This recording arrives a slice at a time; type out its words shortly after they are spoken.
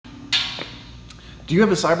Do you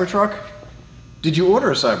have a CyberTruck? Did you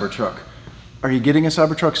order a CyberTruck? Are you getting a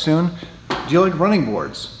CyberTruck soon? Do you like running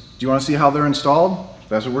boards? Do you want to see how they're installed?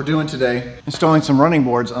 That's what we're doing today. Installing some running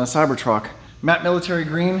boards on a CyberTruck. Matte military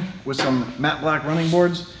green with some matte black running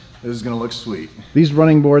boards. This is gonna look sweet. These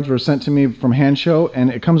running boards were sent to me from Hand Show,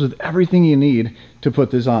 and it comes with everything you need to put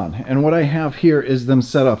this on. And what I have here is them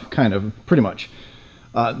set up, kind of, pretty much.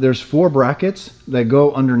 There's 4 brackets that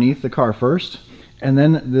go underneath the car first, and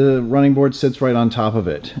then the running board sits right on top of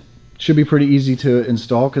it. Should be pretty easy to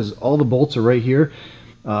install because all the bolts are right here.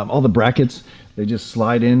 All the brackets, they just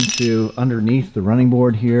slide into underneath the running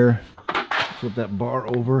board here. Flip that bar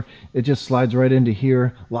over, it just slides right into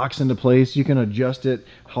here, locks into place. You can adjust it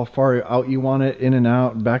how far out you want it, in and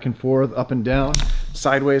out, back and forth, up and down,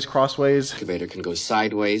 sideways, crossways. Excavator can go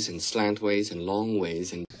sideways and slantways and long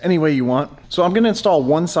ways and any way you want. So I'm going to install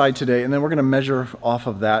one side today, and then we're going to measure off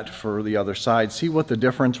of that for the other side, see what the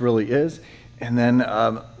difference really is, and then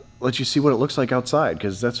let you see what it looks like outside,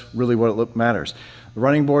 because that's really what matters. The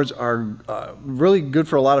running boards are really good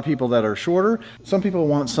for a lot of people that are shorter. Some people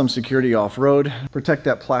want some security off-road, protect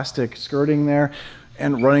that plastic skirting there,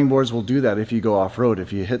 and running boards will do that if you go off-road,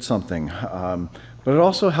 if you hit something. But it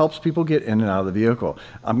also helps people get in and out of the vehicle.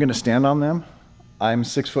 I'm gonna stand on them. I'm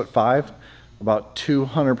 6'5", about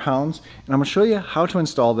 200 pounds, and I'm gonna show you how to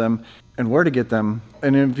install them and where to get them.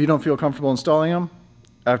 And if you don't feel comfortable installing them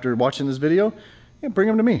after watching this video, yeah, bring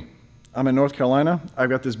them to me. I'm in North Carolina. I've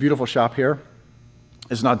got this beautiful shop here.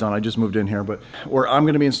 It's not done, I just moved in here, but where I'm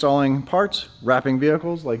gonna be installing parts, wrapping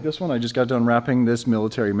vehicles like this one. I just got done wrapping this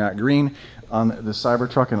military matte green on the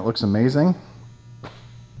CyberTruck, and it looks amazing.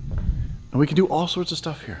 And we can do all sorts of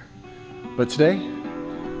stuff here. But today,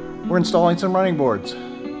 we're installing some running boards.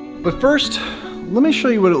 But first, let me show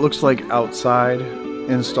you what it looks like outside,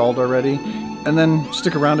 installed already, and then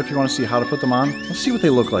stick around if you wanna see how to put them on. Let's see what they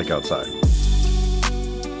look like outside.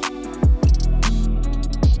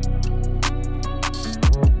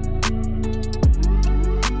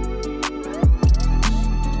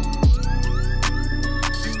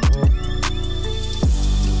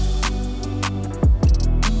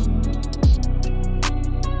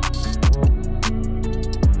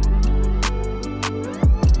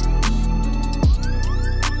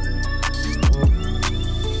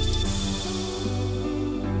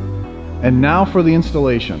 And now for the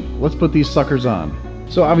installation. Let's put these suckers on.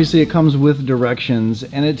 So obviously it comes with directions,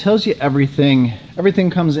 and it tells you everything.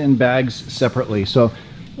 Everything comes in bags separately. So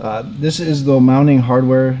this is the mounting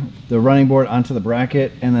hardware, the running board onto the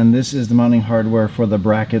bracket, and then this is the mounting hardware for the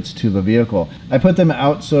brackets to the vehicle. I put them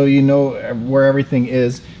out so you know where everything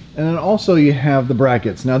is. And then also you have the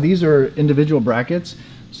brackets. Now these are individual brackets.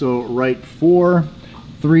 So right 4,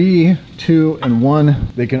 3, 2, and 1.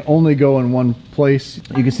 They can only go in one place.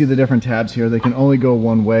 You can see the different tabs here. They can only go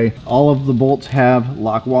one way. All of the bolts have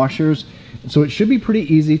lock washers, so it should be pretty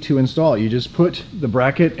easy to install. You just put the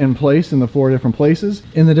bracket in place in the 4 different places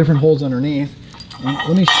in the different holes underneath. And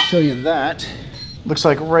let me show you that. Looks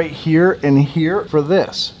like right here and here for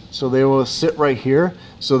this. So they will sit right here.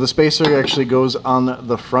 So the spacer actually goes on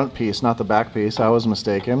the front piece, not the back piece. I was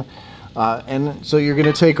mistaken. And so you're going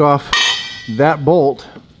to take off that bolt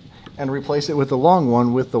and replace it with the long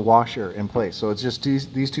one with the washer in place. So it's just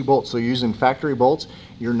these 2 bolts. So you're using factory bolts.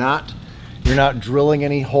 You're not drilling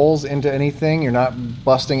any holes into anything. You're not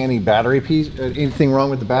busting any battery piece, anything wrong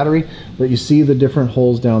with the battery, but you see the different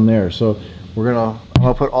holes down there. So I'm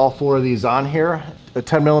gonna put all 4 of these on here. A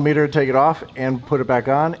 10 millimeter, take it off and put it back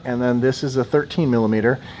on. And then this is a 13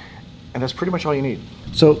 millimeter, and that's pretty much all you need.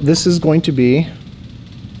 So this is going to be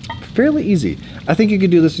fairly easy. I think you could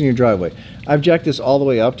do this in your driveway. I've jacked this all the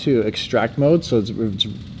way up to extract mode, so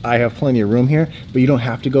I have plenty of room here, but you don't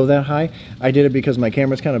have to go that high. I did it because my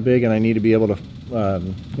camera's kind of big and I need to be able to,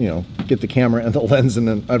 you know, get the camera and the lens and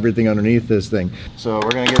then everything underneath this thing. So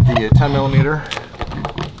we're gonna get the 10 millimeter.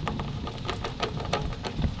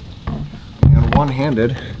 And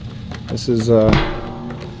one-handed. This isn't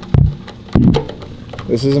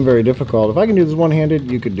very difficult. If I can do this one-handed,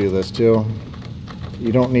 you could do this too.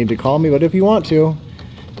 You don't need to call me, but if you want to,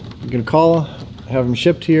 you can call, have them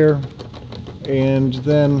shipped here, and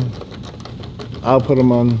then I'll put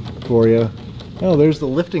them on for you. Oh, there's the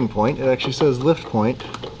lifting point. It actually says lift point.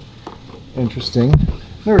 Interesting.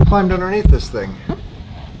 Never climbed underneath this thing.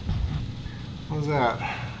 What is that?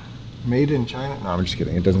 Made in China? No, I'm just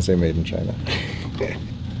kidding. It doesn't say made in China.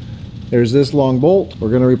 There's this long bolt. We're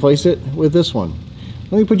going to replace it with this one.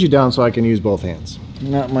 Let me put you down so I can use both hands.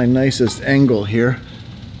 Not my nicest angle here,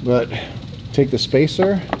 but take the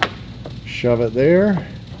spacer, shove it there,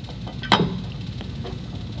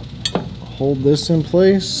 hold this in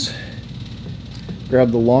place, grab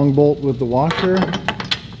the long bolt with the washer,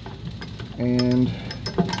 and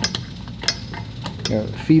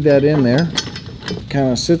feed that in there.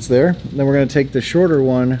 Kind of sits there. And then we're going to take the shorter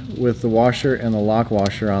one with the washer and the lock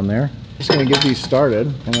washer on there. Just going to get these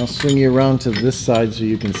started, and I'll swing you around to this side so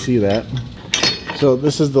you can see that. So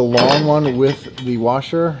this is the long one with the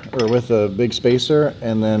washer, or with a big spacer,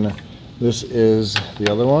 and then this is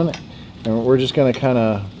the other one. And we're just going to kind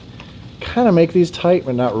of make these tight,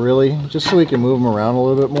 but not really, just so we can move them around a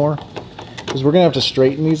little bit more. Because we're going to have to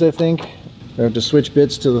straighten these, I think. We have to switch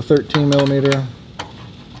bits to the 13 millimeter.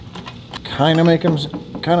 Kind of make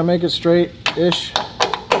it straight-ish.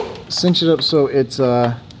 Cinch it up so it's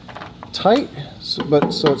tight,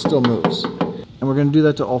 but so it still moves. And we're going to do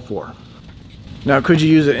that to all four. Now, could you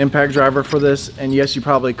use an impact driver for this? And yes, you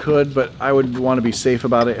probably could, but I would want to be safe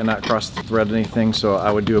about it and not cross thread anything, so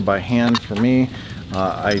I would do it by hand for me.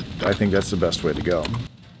 I think that's the best way to go.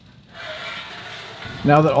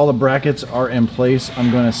 Now that all the brackets are in place, I'm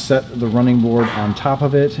going to set the running board on top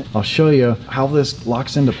of it. I'll show you how this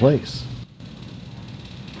locks into place.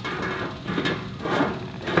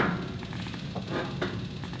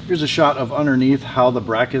 Here's a shot of underneath how the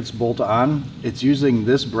brackets bolt on. It's using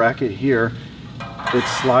this bracket here. It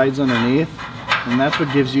slides underneath, and that's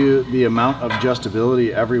what gives you the amount of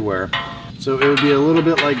adjustability everywhere. So it would be a little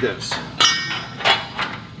bit like this.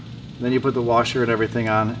 Then you put the washer and everything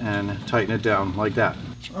on and tighten it down like that.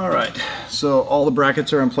 All right, so all the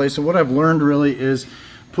brackets are in place, and what I've learned really is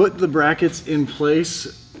put the brackets in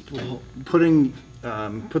place, put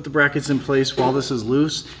the brackets in place while this is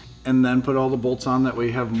loose, and then put all the bolts on. That way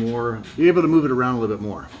you have more, you're able to move it around a little bit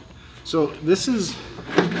more. So this is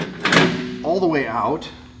all the way out.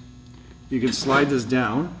 You can slide this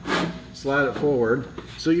down, slide it forward,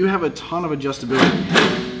 so you have a ton of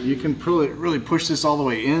adjustability. You can really push this all the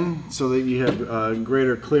way in so that you have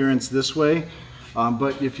greater clearance this way,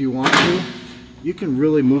 but if you want to, you can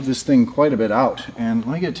really move this thing quite a bit out. And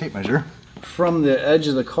let me get a tape measure. From the edge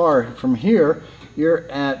of the car, from here, you're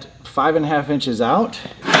at 5.5 inches out.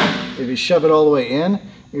 If you shove it all the way in,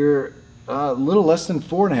 you're a little less than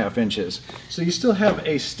 4.5 inches. So you still have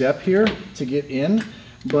a step here to get in,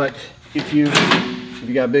 but if you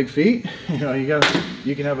got big feet,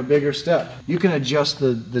 you can have a bigger step. You can adjust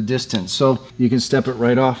the distance, so you can step it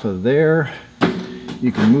right off of there.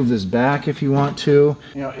 You can move this back if you want to.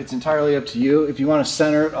 It's entirely up to you. If you want to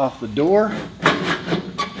center it off the door.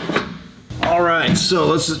 All right, so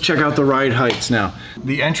let's check out the ride heights now.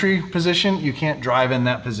 The entry position, you can't drive in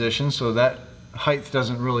that position, so that height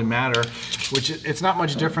doesn't really matter, which it's not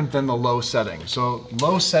much different than the low setting. So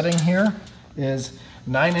low setting here is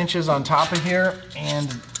 9 inches on top of here, and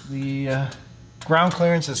the ground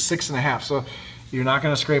clearance is 6.5. So you're not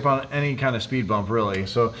going to scrape on any kind of speed bump really.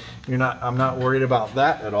 So I'm not worried about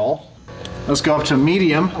that at all. Let's go up to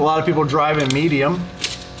medium. A lot of people drive in medium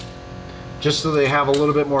just so they have a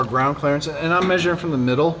little bit more ground clearance. And I'm measuring from the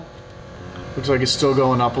middle. Looks like it's still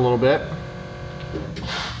going up a little bit.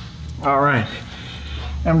 All right.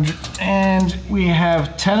 And we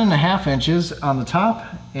have 10.5 inches on the top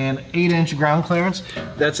and 8-inch ground clearance.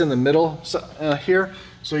 That's in the middle here.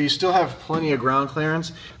 So you still have plenty of ground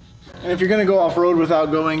clearance. And if you're going to go off-road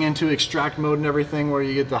without going into extract mode and everything where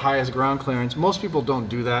you get the highest ground clearance, most people don't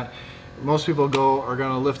do that. Most people are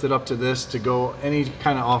going to lift it up to this to go any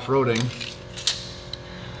kind of off-roading.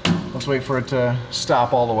 Let's wait for it to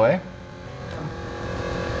stop all the way.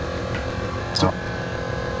 So,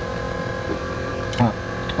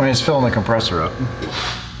 it's filling the compressor up.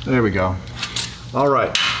 There we go. All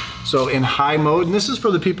right. So in high mode, and this is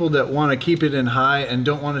for the people that want to keep it in high and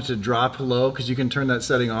don't want it to drop low, because you can turn that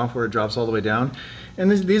setting off where it drops all the way down. And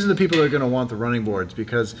these are the people that are going to want the running boards,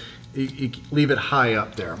 because you leave it high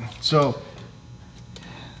up there. So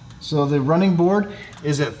the running board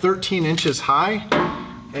is at 13 inches high,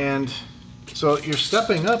 and so you're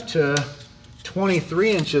stepping up to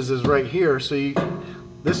 23 inches is right here. So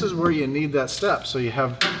this is where you need that step. So you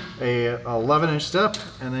have a 11-inch step,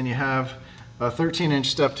 and then you have a 13-inch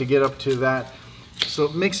step to get up to that. So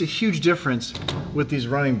it makes a huge difference with these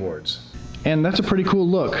running boards. And that's a pretty cool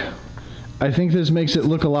look. I think this makes it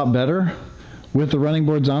look a lot better with the running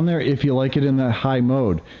boards on there if you like it in that high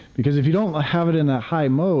mode. Because if you don't have it in that high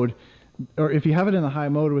mode, or if you have it in the high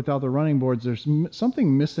mode without the running boards, there's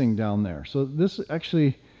something missing down there. So this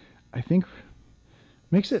actually, I think,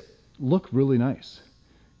 makes it look really nice.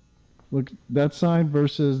 Look, that side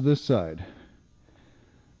versus this side.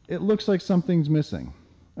 It looks like something's missing.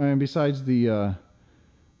 I mean, besides the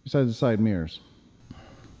side mirrors.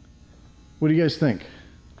 What do you guys think?